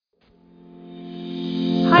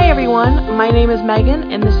everyone. My name is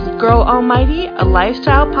Megan, and this is Girl Almighty, a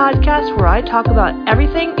lifestyle podcast where I talk about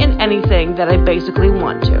everything and anything that I basically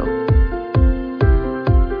want to.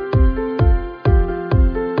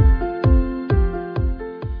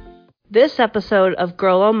 This episode of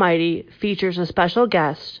Girl Almighty features a special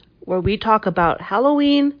guest where we talk about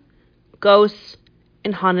Halloween, ghosts,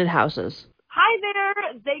 and haunted houses. Hi there.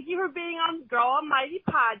 Thank you for being on Girl Almighty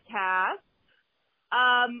podcast.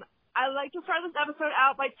 I'd like to start this episode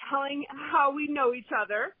out by telling how we know each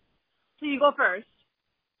other. So you go first.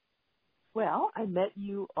 Well, I met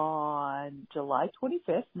you on July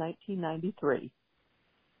 25th, 1993.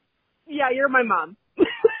 Yeah, you're my mom.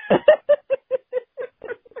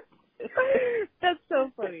 That's so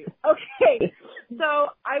funny. Okay, so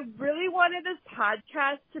I really wanted this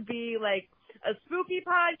podcast to be like a spooky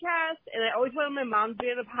podcast, and I always wanted my mom to be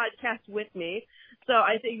on the podcast with me. So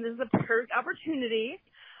I think this is a perfect opportunity.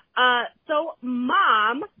 So,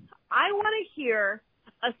 Mom, I want to hear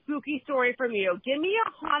a spooky story from you. Give me a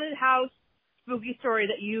haunted house spooky story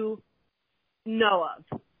that you know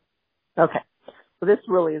of. Okay. Well, this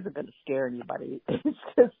really isn't going to scare anybody. It's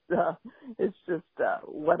just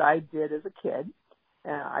what I did as a kid.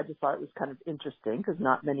 I just thought it was kind of interesting because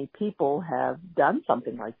not many people have done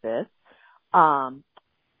something like this.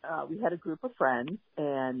 We had a group of friends,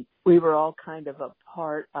 and we were all kind of a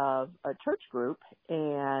part of a church group,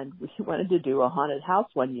 and we wanted to do a haunted house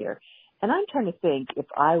one year. And I'm trying to think if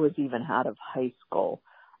I was even out of high school.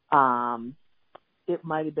 It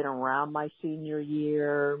might have been around my senior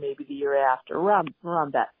year, maybe the year after, around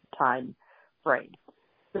that time frame.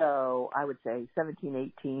 So I would say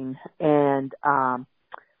 17, 18. And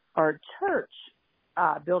our church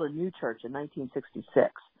built a new church in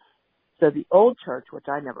 1966. So the old church, which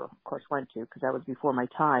I never, of course, went to because that was before my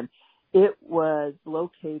time, it was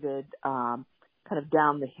located kind of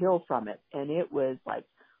down the hill from it, and it was like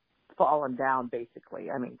fallen down,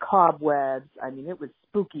 basically. I mean, cobwebs. I mean, it was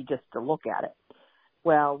spooky just to look at it.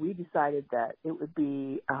 Well, we decided that it would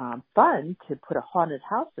be fun to put a haunted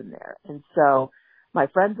house in there, and so my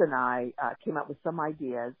friends and I came up with some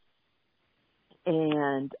ideas,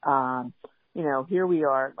 and you know, here we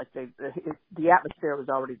are, like the atmosphere was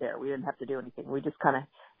already there. We didn't have to do anything. We just kind of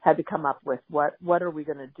had to come up with what are we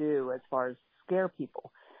going to do as far as scare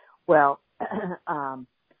people. Well,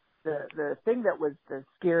 the thing that was the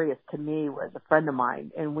scariest to me was a friend of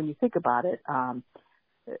mine. And when you think about it,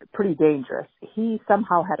 pretty dangerous. He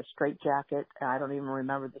somehow had a straitjacket. I don't even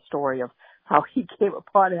remember the story of how he came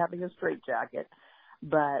upon having a straitjacket.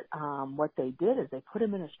 But what they did is they put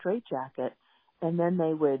him in a straitjacket, and then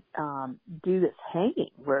they would do this hanging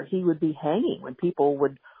where he would be hanging when people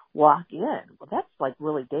would walk in. Well, that's like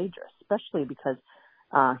really dangerous, especially because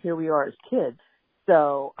here we are as kids.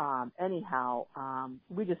 So anyhow,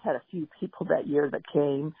 we just had a few people that year that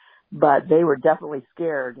came, but they were definitely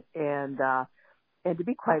scared. And to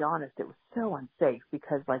be quite honest, it was so unsafe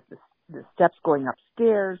because like the steps going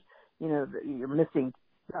upstairs, you know, you're missing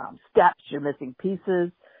steps, you're missing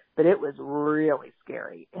pieces. But it was really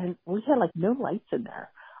scary. And we had like no lights in there.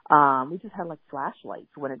 We just had like flashlights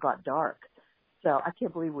when it got dark. So I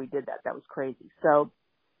can't believe we did that. That was crazy. So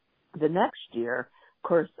the next year, of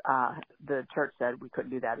course, the church said we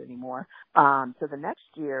couldn't do that anymore. So the next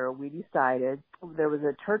year we decided, there was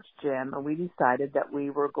a church gym, and we decided that we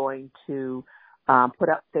were going to put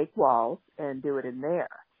up fake walls and do it in there.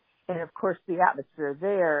 And of course the atmosphere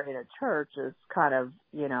there in a church is kind of,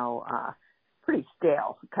 you know, pretty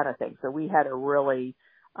stale kind of thing. So we had to really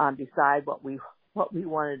decide what we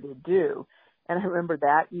wanted to do. And I remember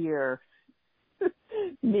that year,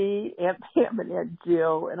 me, Aunt Pam, and Aunt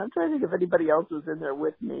Jill, and I'm trying to think if anybody else was in there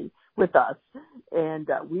with us. And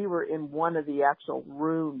we were in one of the actual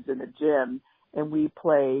rooms in the gym, and we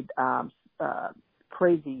played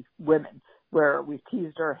Crazy Women, where we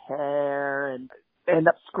teased our hair and end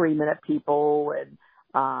up screaming at people. And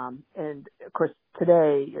of course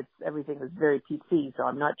today everything is very PC, so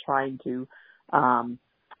I'm not trying to,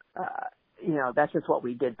 you know, that's just what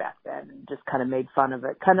we did back then, and just kind of made fun of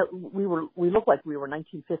it. We looked like we were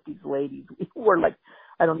 1950s ladies. We were like,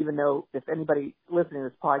 I don't even know if anybody listening to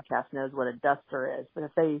this podcast knows what a duster is, but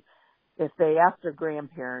if they ask their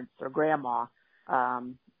grandparents or grandma,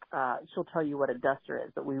 she'll tell you what a duster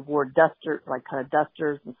is. But we wore dusters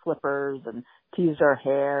and slippers, and teased our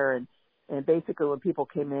hair, and basically when people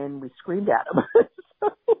came in, we screamed at them.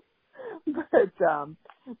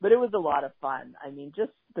 But it was a lot of fun. I mean,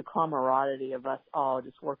 just the camaraderie of us all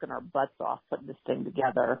just working our butts off, putting this thing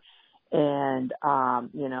together. And,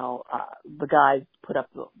 you know, the guys put up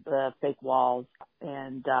the fake walls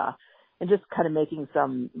and just kind of making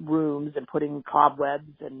some rooms and putting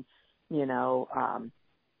cobwebs and, you know,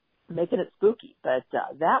 making it spooky. But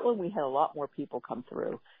that one we had a lot more people come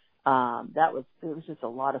through. It was just a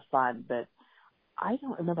lot of fun. But I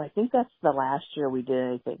don't remember. I think that's the last year we did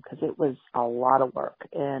anything because it was a lot of work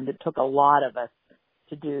and it took a lot of us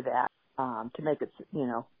to do that to make it,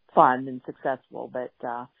 fun and successful. But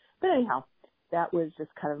anyhow, that was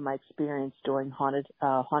just kind of my experience doing haunted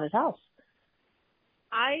house.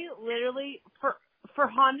 I literally for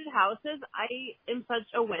haunted houses, I am such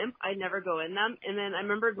a wimp. I never go in them. And then I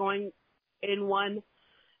remember going in one,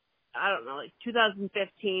 I don't know, like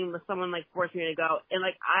 2015 with someone like forced me to go. And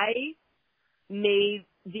like I made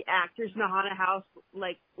the actors in the haunted house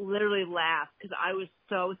like literally laugh because I was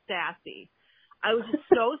so sassy. I was just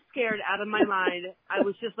so scared out of my mind. I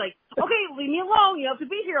was just like, okay, leave me alone. You have to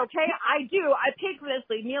be here, okay? I paid for this.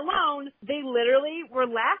 Leave me alone. They literally were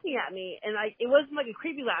laughing at me, and like it wasn't like a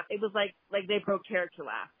creepy laugh. It was like they broke character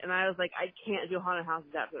laugh, and I was like, I can't do haunted houses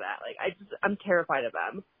after that. Like I'm terrified of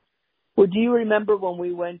them. Well, do you remember when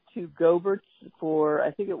we went to Gobert's for, I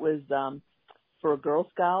think it was for Girl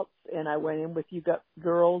Scouts, and I went in with you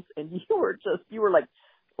girls, and you were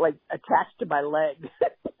like attached to my leg.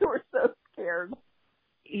 You were so scared.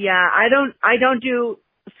 Yeah, I don't do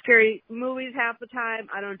scary movies half the time.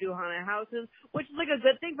 I don't do haunted houses, which is like a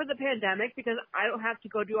good thing for the pandemic because I don't have to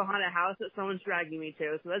go do a haunted house that someone's dragging me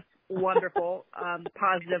to. So that's wonderful,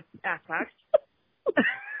 positive aspect.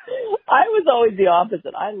 I was always the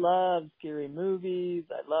opposite. I love scary movies.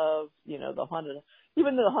 I love, the haunted,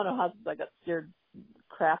 even the haunted houses I got scared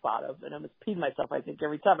crap out of, and I almost peed myself, I think,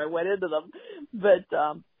 every time I went into them. But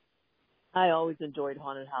I always enjoyed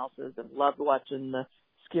haunted houses and loved watching the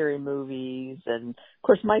scary movies. And of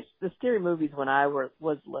course, the scary movies when I was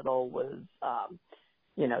little was,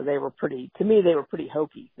 they were pretty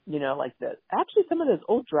hokey. Actually some of those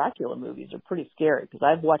old Dracula movies are pretty scary because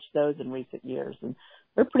I've watched those in recent years and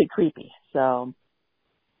they're pretty creepy. So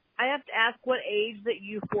I have to ask what age that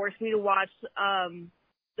you forced me to watch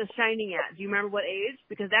The Shining at. Do you remember what age?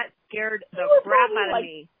 Because that scared the crap out of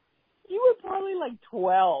me. You were probably like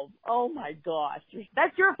 12. Oh my gosh.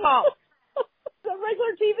 That's your fault. It's on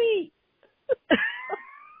regular TV.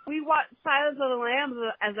 We watched Silence of the Lambs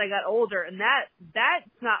as I got older, and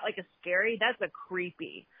that's not like a scary, that's a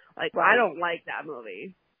creepy. Like, right. I don't like that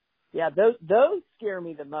movie. Yeah, those scare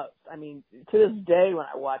me the most. I mean, to this day when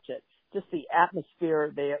I watch it, just the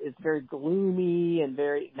atmosphere there is very gloomy and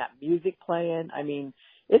that music playing. I mean,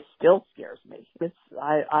 it still scares me.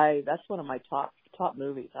 That's one of my top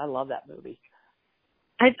movies. I love that movie.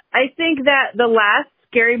 I think that the last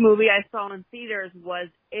scary movie I saw in theaters was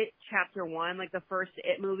It Chapter 1, like the first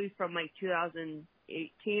It movie from like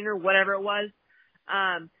 2018 or whatever it was.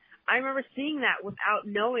 I remember seeing that without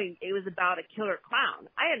knowing it was about a killer clown.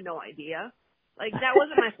 I had no idea. Like, that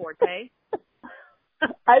wasn't my forte.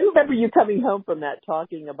 I remember you coming home from that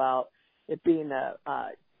talking about it being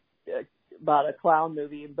about a clown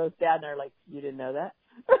movie, and both Dad and I are like, you didn't know that?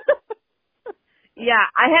 Yeah,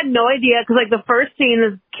 I had no idea because, like, the first scene,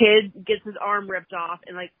 this kid gets his arm ripped off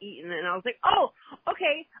and, like, eaten, and I was like, oh,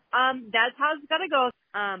 okay, that's how it's gotta go.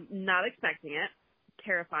 Not expecting it.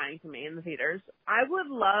 Terrifying to me in the theaters. I would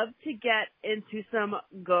love to get into some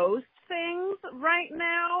ghost things right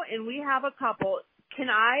now, and we have a couple. Can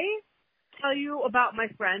I tell you about my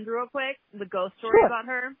friend real quick? The ghost story Sure. about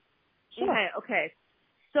her? Sure. Okay.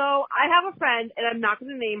 So I have a friend, and I'm not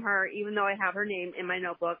going to name her, even though I have her name in my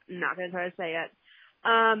notebook. I'm not going to try to say it.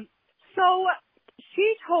 So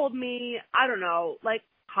she told me, I don't know, like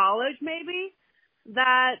college maybe,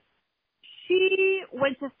 that she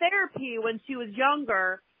went to therapy when she was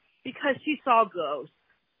younger because she saw ghosts.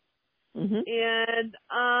 Mm-hmm. And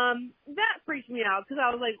that freaked me out because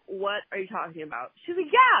I was like, what are you talking about? She's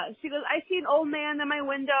like, yeah. She goes, I see an old man in my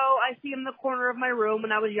window. I see him in the corner of my room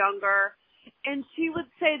when I was younger. And she would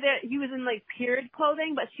say that he was in like period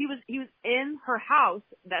clothing, but he was in her house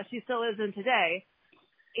that she still lives in today.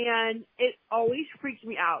 And it always freaked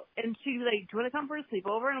me out. And she'd be like, do you want to come for a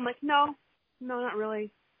sleepover? And I'm like, no, not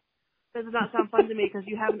really. That does not sound fun to me because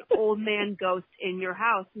you have an old man ghost in your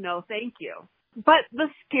house. No, thank you. But the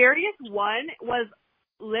scariest one was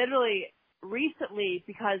literally recently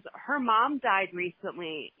because her mom died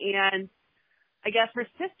recently, and I guess her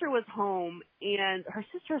sister was home, and her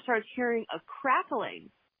sister started hearing a crackling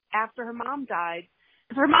after her mom died.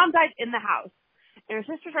 So her mom died in the house, and her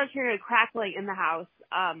sister started hearing a crackling in the house,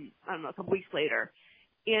 I don't know, a couple weeks later.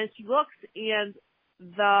 And she looks, and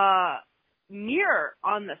the mirror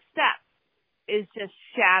on the steps is just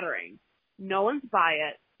shattering. No one's by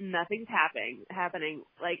it. Nothing's happening,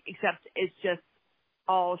 like, except it's just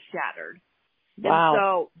all shattered. Wow. And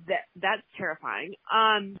so that's terrifying.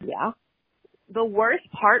 Yeah. The worst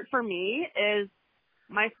part for me is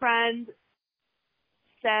my friend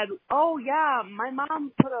said, oh yeah, my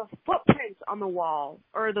mom put a footprint on the wall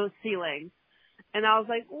or the ceiling. And I was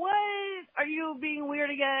like, what? Are you being weird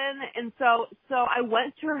again? And so I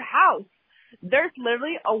went to her house. There's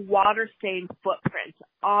literally a water stain footprint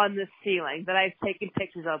on the ceiling that I've taken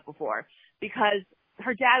pictures of before, because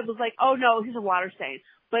her dad was like, oh no, here's a water stain.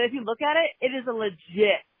 But if you look at it, it is a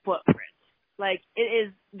legit footprint. Like, it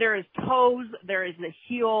is, there is toes, there is the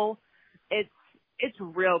heel. It's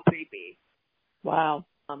real creepy. Wow.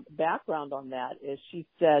 Background on that is she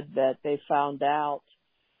said that they found out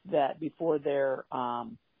that before their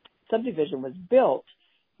subdivision was built,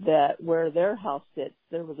 that where their house sits,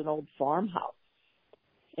 there was an old farmhouse.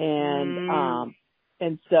 And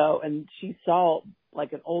and she saw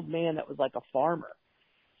like an old man that was like a farmer.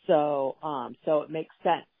 So it makes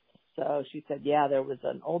sense. So she said, yeah, there was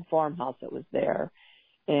an old farmhouse that was there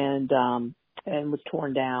and was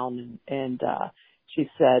torn down and she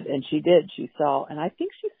said, and she saw, and I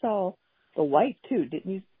think she saw the wife too. Didn't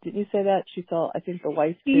you say that? She saw, I think, the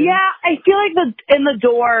wife too. Yeah, I feel like in the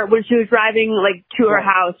door when she was driving like to her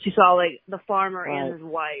house, she saw like the farmer and his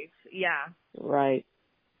wife. Yeah. Right.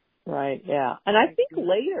 Yeah. And I think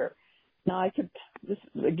later, now I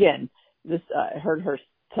heard her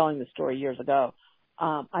telling the story years ago.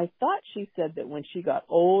 I thought she said that when she got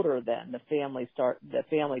older, then the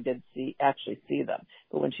family did actually see them,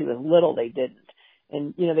 but when she was little, they didn't.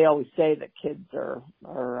 And they always say that kids are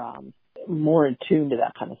more in tune to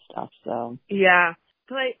that kind of stuff. So yeah,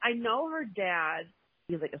 because I know her dad.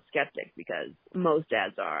 He's like a skeptic, because most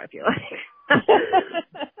dads are, I feel like.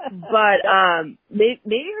 But maybe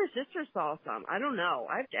her sister saw some. I don't know.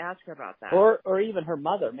 I have to ask her about that. Or even her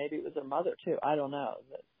mother. Maybe it was her mother too. I don't know.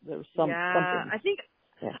 There was something. I feel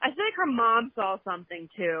like her mom saw something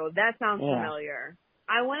too. That sounds familiar.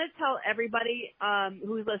 I want to tell everybody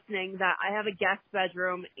who's listening that I have a guest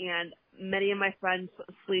bedroom, and many of my friends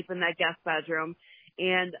sleep in that guest bedroom.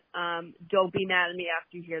 And don't be mad at me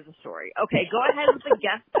after you hear the story. Okay, go ahead with the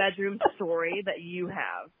guest bedroom story that you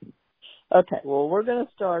have. Okay, well, we're going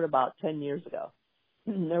to start about 10 years ago.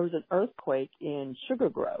 There was an earthquake in Sugar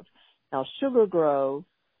Grove. Now, Sugar Grove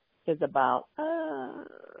is about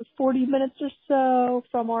 40 minutes or so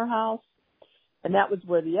from our house, and that was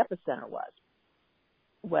where the epicenter was.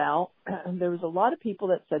 Well, there was a lot of people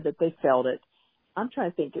that said that they felt it. I'm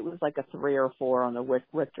trying to think. It was like a 3 or 4 on the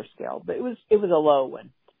Richter scale, but it was a low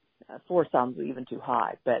one. 4 sounds even too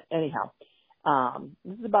high. But anyhow,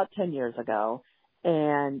 this is about 10 years ago,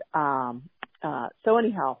 and so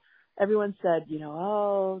anyhow, everyone said,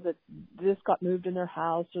 that this got moved in their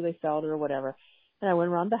house, or they felt it, or whatever. And I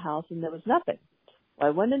went around the house, and there was nothing. Well,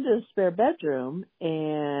 I went into the spare bedroom,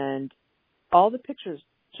 and all the pictures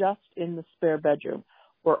just in the spare bedroom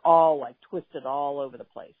were all like twisted all over the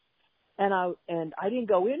place. And I didn't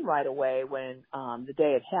go in right away when the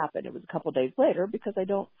day had happened. It was a couple of days later, because I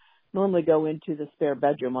don't normally go into the spare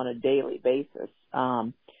bedroom on a daily basis.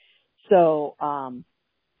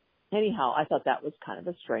 Anyhow, I thought that was kind of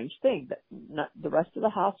a strange thing, that the rest of the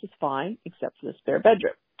house was fine except for the spare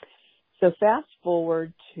bedroom. So fast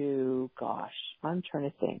forward to, I'm trying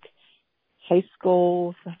to think, high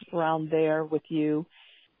school, around there with you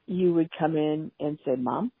would come in and say,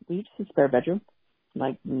 Mom, will you just in the spare bedroom? I'm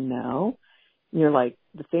like, no. And you're like,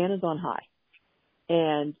 the fan is on high.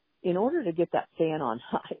 And in order to get that fan on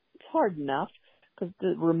high, it's hard enough, because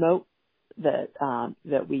the remote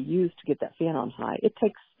that we use to get that fan on high, it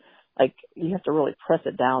takes, you have to really press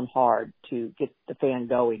it down hard to get the fan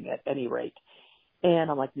going at any rate. And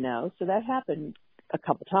I'm like, no. So that happened a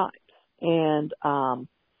couple times. And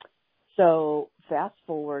so fast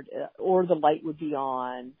forward, or the light would be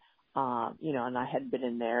on, and I hadn't been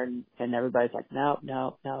in there, and everybody's like, no.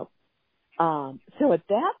 So at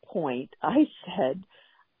that point, I said,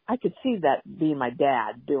 I could see that being my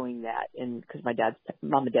dad doing that, and because my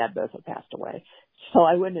mom and dad both had passed away. So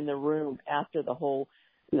I went in the room after the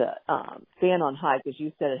fan on high, because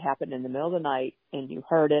you said it happened in the middle of the night, and you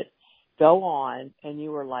heard it go on, and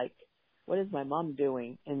you were like, what is my mom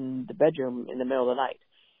doing in the bedroom in the middle of the night?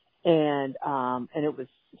 And it was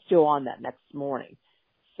still on that next morning.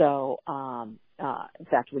 So, in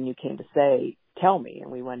fact, when you came to tell me,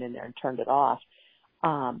 and we went in there and turned it off.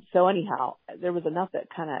 So anyhow, there was enough that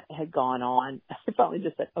kind of had gone on. I finally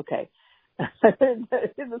just said, okay. In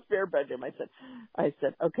the spare bedroom, I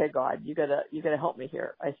said, okay, God, you gotta help me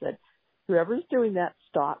here. I said, whoever's doing that,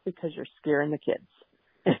 stop, because you're scaring the kids.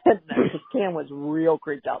 And Cam was real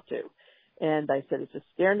creeped out too. And I said, it's just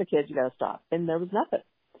scaring the kids. You gotta stop. And there was nothing.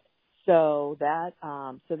 So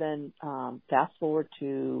then fast forward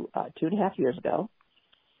to 2.5 years ago.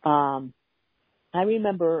 I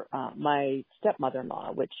remember my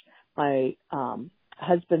stepmother-in-law, which my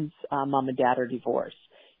husband's mom and dad are divorced,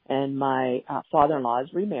 and my father-in-law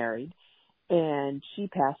is remarried, and she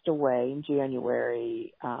passed away in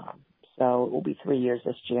January, so it will be 3 years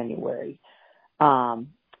this January.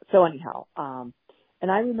 So anyhow,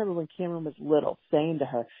 and I remember when Cameron was little saying to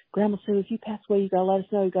her, Grandma Sue, if you pass away, you gotta let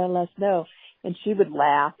us know, you gotta let us know. And she would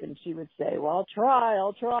laugh and she would say, well,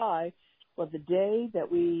 I'll try. Well, the day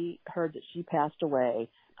that we heard that she passed away,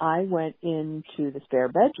 I went into the spare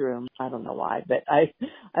bedroom. I don't know why, but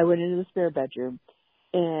I went into the spare bedroom,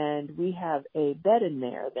 and we have a bed in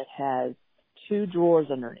there that has 2 drawers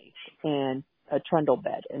underneath and a trundle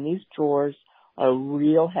bed. And these drawers are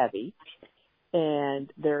real heavy,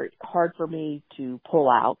 and they're hard for me to pull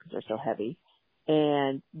out because they're so heavy.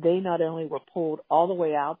 And they not only were pulled all the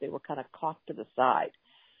way out, they were kind of cocked to the side.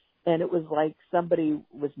 And it was like somebody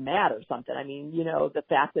was mad or something. I mean, you know, the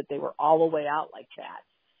fact that they were all the way out like that.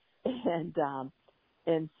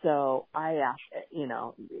 And so I asked, you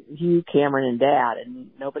know, Hugh, Cameron, and Dad,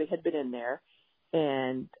 and nobody had been in there.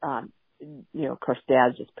 And, you know, of course,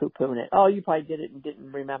 Dad's just poo-pooing it. Oh, you probably did it and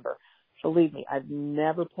didn't remember. Believe me, I've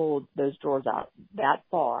never pulled those drawers out that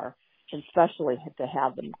far, and especially to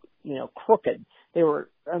have them, you know, crooked. They were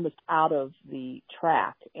almost out of the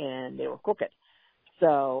track, and they were crooked.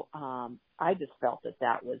 So I just felt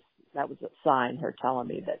that was a sign, her telling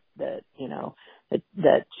me that you know,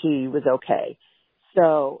 that she was okay.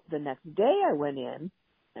 So the next day I went in,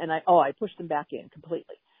 and I pushed them back in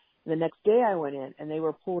completely. The next day I went in, and they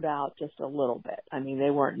were pulled out just a little bit. I mean,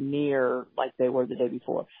 they weren't near like they were the day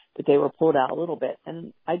before, but they were pulled out a little bit.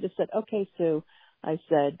 And I just said, okay, Sue, I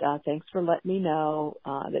said, thanks for letting me know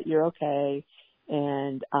that you're okay,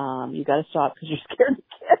 and you got to stop because you're scared of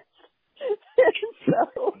kids.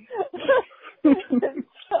 and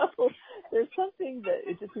so there's something that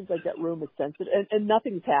it just seems like that room is sensitive, and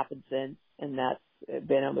nothing's happened since, and that's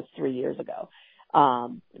been almost 3 years ago.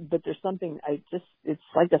 But there's something it's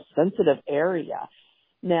like a sensitive area.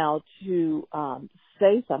 Now to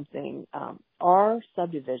say something, our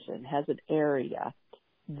subdivision has an area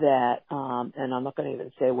that, and I'm not going to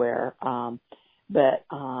even say where, but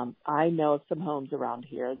I know of some homes around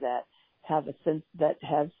here that have a sense that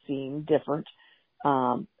have seen different,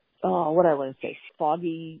 what I want to say,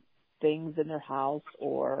 foggy things in their house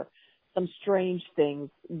or some strange things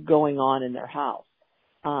going on in their house.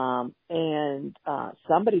 And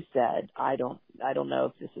somebody said, I don't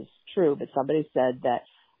know if this is true, but somebody said that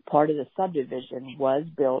part of the subdivision was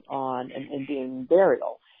built on an Indian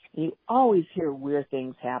burial. And you always hear weird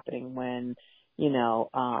things happening when, you know,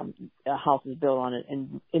 a house is built on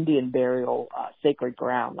an Indian burial, sacred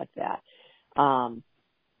ground like that.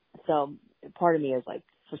 So part of me is like,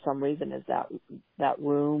 for some reason, is that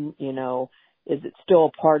room, you know, is it still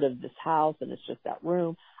a part of this house and it's just that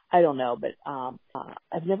room? I don't know, but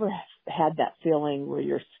I've never had that feeling where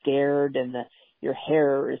you're scared and your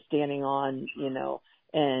hair is standing on, you know,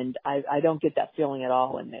 and I don't get that feeling at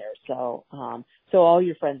all in there. So all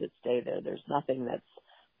your friends that stay there, there's nothing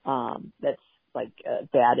that's like a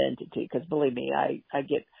bad entity, because believe me, I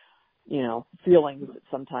get, you know, feelings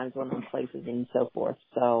sometimes when I'm in places and so forth.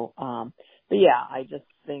 So, but yeah, I just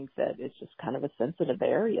think that it's just kind of a sensitive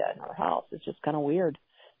area in our house. It's just kind of weird.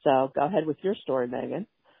 So go ahead with your story, Megan.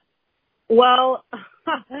 Well,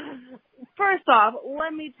 first off,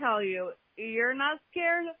 let me tell you, you're not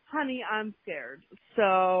scared, honey, I'm scared.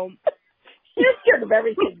 So you're scared of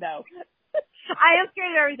everything, though. I am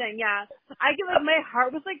scared of everything, yeah. I get like, my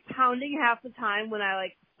heart was like pounding half the time when I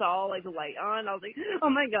like saw like the light on. I was like, oh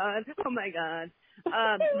my God.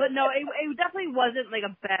 But no, it definitely wasn't like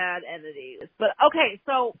a bad entity. But okay,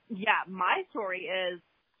 so yeah, my story is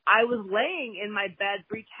I was laying in my bed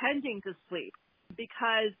pretending to sleep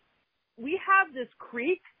because we have this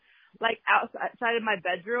creak like outside of my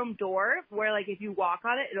bedroom door where like if you walk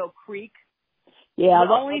on it, it'll creak. Yeah,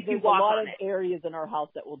 but only if you walk on it. There's a lot of areas in our house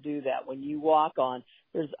that will do that. When you walk on,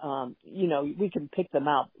 there's, you know, we can pick them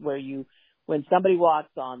out where when somebody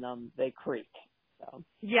walks on them, they creak. So.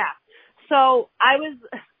 Yeah. So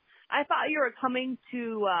I thought you were coming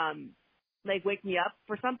to, like wake me up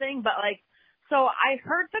for something, but like, so I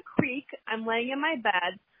heard the creak. I'm laying in my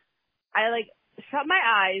bed. I like shut my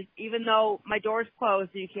eyes, even though my door's closed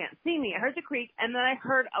so you can't see me. I heard the creak, and then I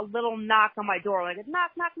heard a little knock on my door, like a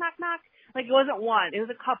knock, knock, knock, knock. Like it wasn't one, it was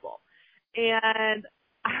a couple. And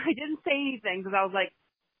I didn't say anything because I was like,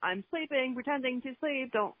 I'm sleeping, pretending to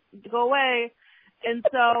sleep, don't go away. And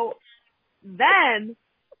so then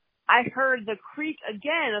I heard the creak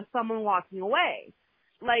again of someone walking away.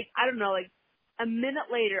 Like, I don't know, like a minute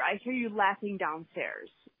later, I hear you laughing downstairs.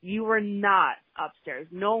 You were not upstairs.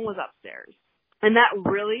 No one was upstairs. And that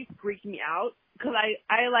really freaked me out because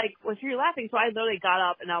I like, well, so you're laughing. So I literally got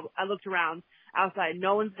up and I looked around outside.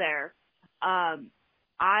 No one's there.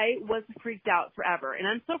 I was freaked out forever. And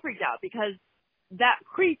I'm still freaked out because that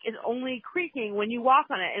creek is only creaking when you walk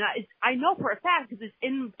on it. And I know for a fact because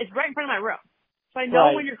it's right in front of my room. So I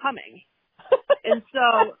know when you're coming. And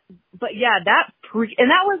so, but yeah, and that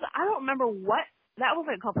was, I don't remember that was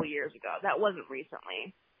like a couple of years ago. That wasn't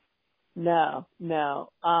recently. No.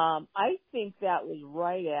 I think that was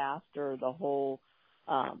right after the whole,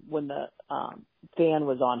 when the fan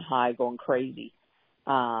was on high going crazy.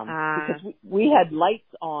 Because we had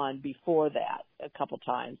lights on before that a couple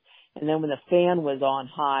times. And then when the fan was on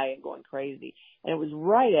high and going crazy, and it was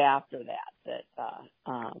right after that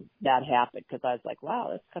happened, because I was like, wow,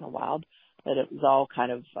 that's kind of wild that it was all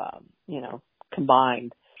kind of,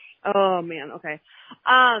 combined. Oh man. Okay.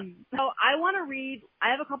 So I want to read,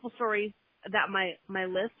 I have a couple stories that my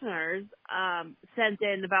listeners, sent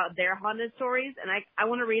in about their haunted stories, and I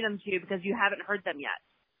want to read them to you because you haven't heard them yet.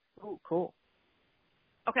 Oh, cool.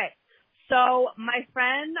 Okay. So my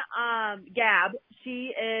friend, Gab,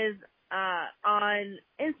 she is, on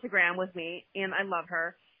Instagram with me, and I love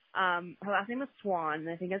her. Her last name is Swan, and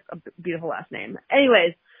I think it's a beautiful last name.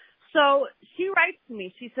 Anyways, so she writes to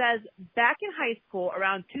me. She says, back in high school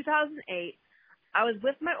around 2008, I was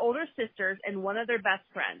with my older sisters and one of their best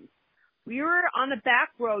friends. We were on the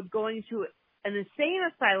back road going to an insane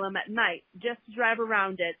asylum at night just to drive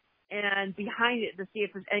around it and behind it to see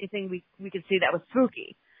if there's anything we could see that was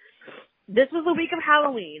spooky. This was the week of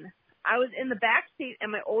Halloween. I was in the back seat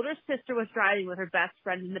and my older sister was driving with her best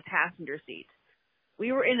friend in the passenger seat.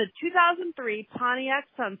 We were in a 2003 Pontiac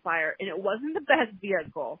Sunfire and it wasn't the best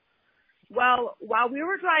vehicle. Well, while we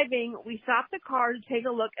were driving, we stopped the car to take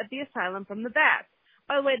a look at the asylum from the back.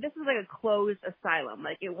 By the way, this is like a closed asylum.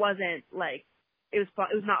 Like it wasn't like, it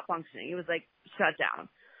was not functioning. It was like shut down.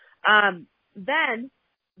 Then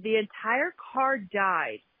the entire car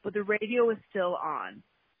died, but the radio was still on.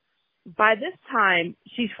 By this time,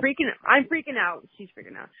 I'm freaking out. She's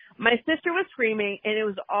freaking out. My sister was screaming and it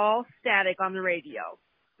was all static on the radio.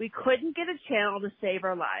 We couldn't get a channel to save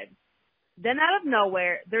our lives. Then out of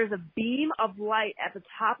nowhere, there's a beam of light at the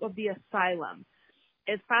top of the asylum.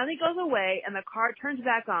 It finally goes away and the car turns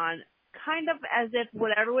back on, kind of as if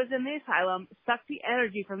whatever was in the asylum sucked the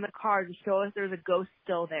energy from the car to show us there's a ghost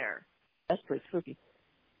still there. That's pretty spooky.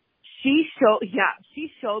 She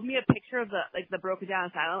showed me a picture of the broken down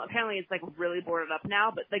asylum. Apparently it's like really boarded up now,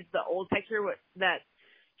 but like the old picture that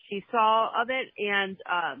she saw of it and,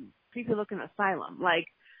 creepy looking asylum. Like,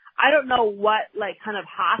 I don't know what like kind of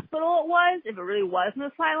hospital it was, if it really was an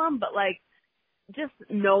asylum, but like just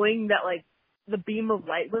knowing that like the beam of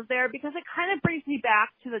light was there, because it kind of brings me back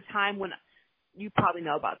to the time when, you probably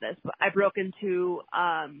know about this, but I broke into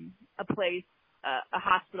a place, a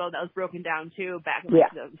hospital that was broken down too back in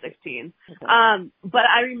 2016. Okay. But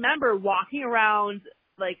I remember walking around,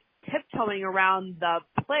 like tiptoeing around the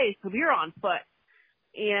place, because we were on foot.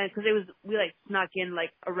 And because we like snuck in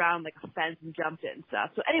like around like a fence and jumped it and stuff.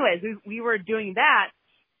 So anyways, we were doing that,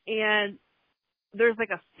 and there's like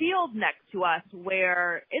a field next to us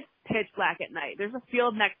where it's pitch black at night. There's a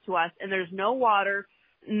field next to us and there's no water.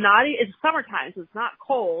 It's summertime, so it's not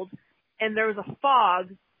cold. And there was a fog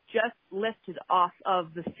just lifted off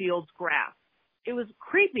of the field's grass. It was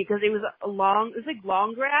creepy because it was like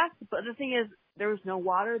long grass, but the thing is, there was no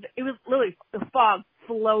water. It was literally the fog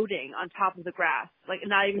floating on top of the grass, like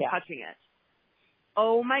not even touching it.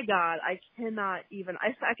 Oh my God, I cannot even.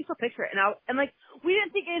 I can still picture it, and like we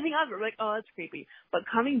didn't think anything of it. We're like, oh, that's creepy. But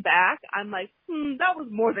coming back, I'm like, that was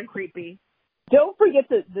more than creepy. Don't forget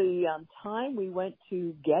the time we went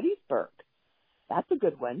to Gettysburg. That's a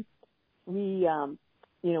good one. We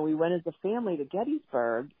we went as a family to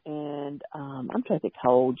Gettysburg, and I'm trying to think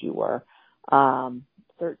how old you were.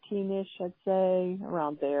 13-ish, I'd say,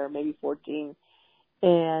 around there, maybe 14.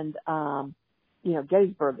 And,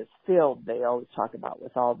 Gettysburg is filled, they always talk about,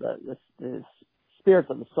 with all the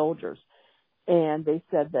spirits of the soldiers. And they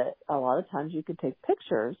said that a lot of times you can take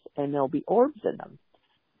pictures and there'll be orbs in them.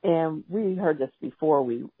 And we heard this before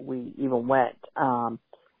we even went,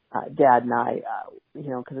 Dad and I,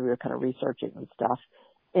 because we were kind of researching and stuff.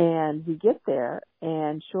 And we get there,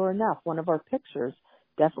 and sure enough, one of our pictures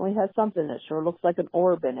definitely has something that sure looks like an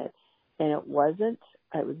orb in it. And it was in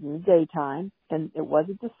the daytime, and it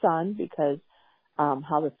wasn't the sun, because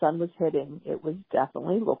how the sun was hitting, it was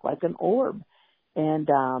definitely looked like an orb. And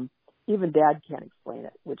even Dad can't explain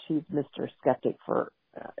it, which he's Mr. Skeptic for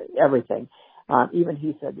everything. Even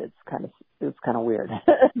he said it was kind of weird.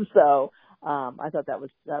 So I thought that was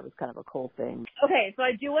kind of a cool thing. Okay, so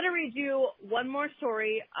I do want to read you one more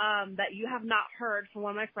story that you have not heard from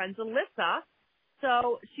one of my friends, Alyssa.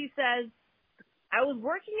 So she says, I was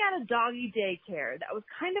working at a doggy daycare that was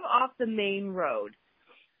kind of off the main road.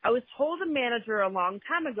 I was told a manager a long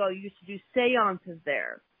time ago used to do seances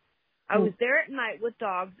there. I was there at night with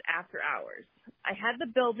dogs after hours. I had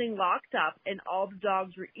the building locked up and all the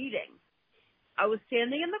dogs were eating. I was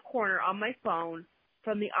standing in the corner on my phone.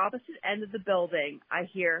 From the opposite end of the building, I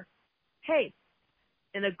hear, "Hey,"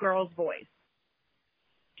 in a girl's voice.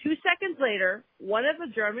 2 seconds later, one of the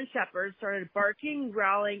German shepherds started barking,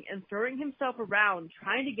 growling, and throwing himself around,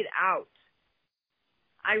 trying to get out.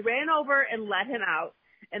 I ran over and let him out,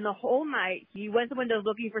 and the whole night he went to the windows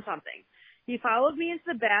looking for something. He followed me into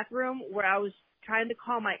the bathroom where I was trying to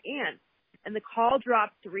call my aunt, and the call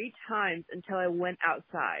dropped 3 times until I went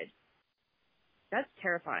outside. That's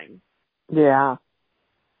terrifying. Yeah.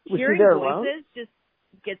 Was Hearing she there voices alone? just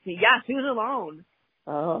gets me. Yeah, she was alone.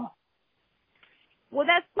 Oh. Well,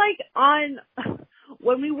 that's like on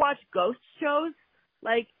when we watch ghost shows,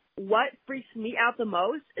 like what freaks me out the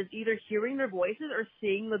most is either hearing their voices or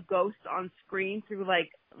seeing the ghost on screen through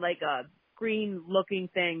like a green looking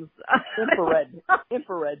things. Infrared.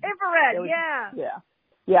 Infrared, yeah. Yeah.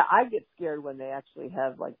 Yeah, I get scared when they actually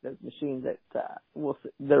have like those machines that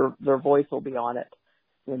their voice will be on it,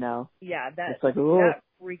 you know. Yeah, it's like, that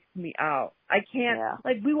freaks me out. I can't,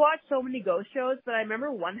 like, we watch so many ghost shows, but I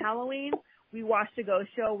remember one Halloween, we watched a ghost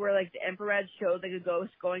show where, like, the infrared showed, like, a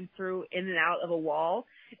ghost going through in and out of a wall,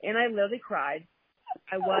 and I literally cried.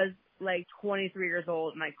 I was, like, 23 years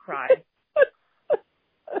old, and I cried.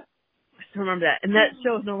 I still remember that. And that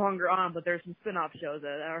show's no longer on, but there's some spin-off shows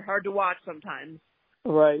that are hard to watch sometimes.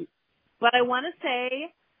 Right. But I want to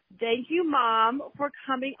say thank you, Mom, for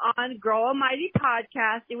coming on Girl Almighty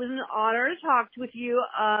podcast. It was an honor to talk with you.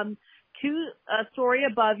 A story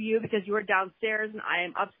above you because you were downstairs and I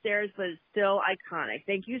am upstairs, but it's still iconic.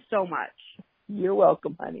 Thank you so much. You're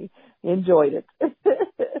welcome, honey. Enjoyed it.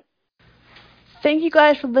 Thank you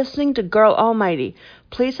guys for listening to Girl Almighty.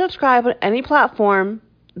 Please subscribe on any platform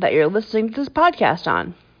that you're listening to this podcast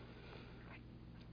on.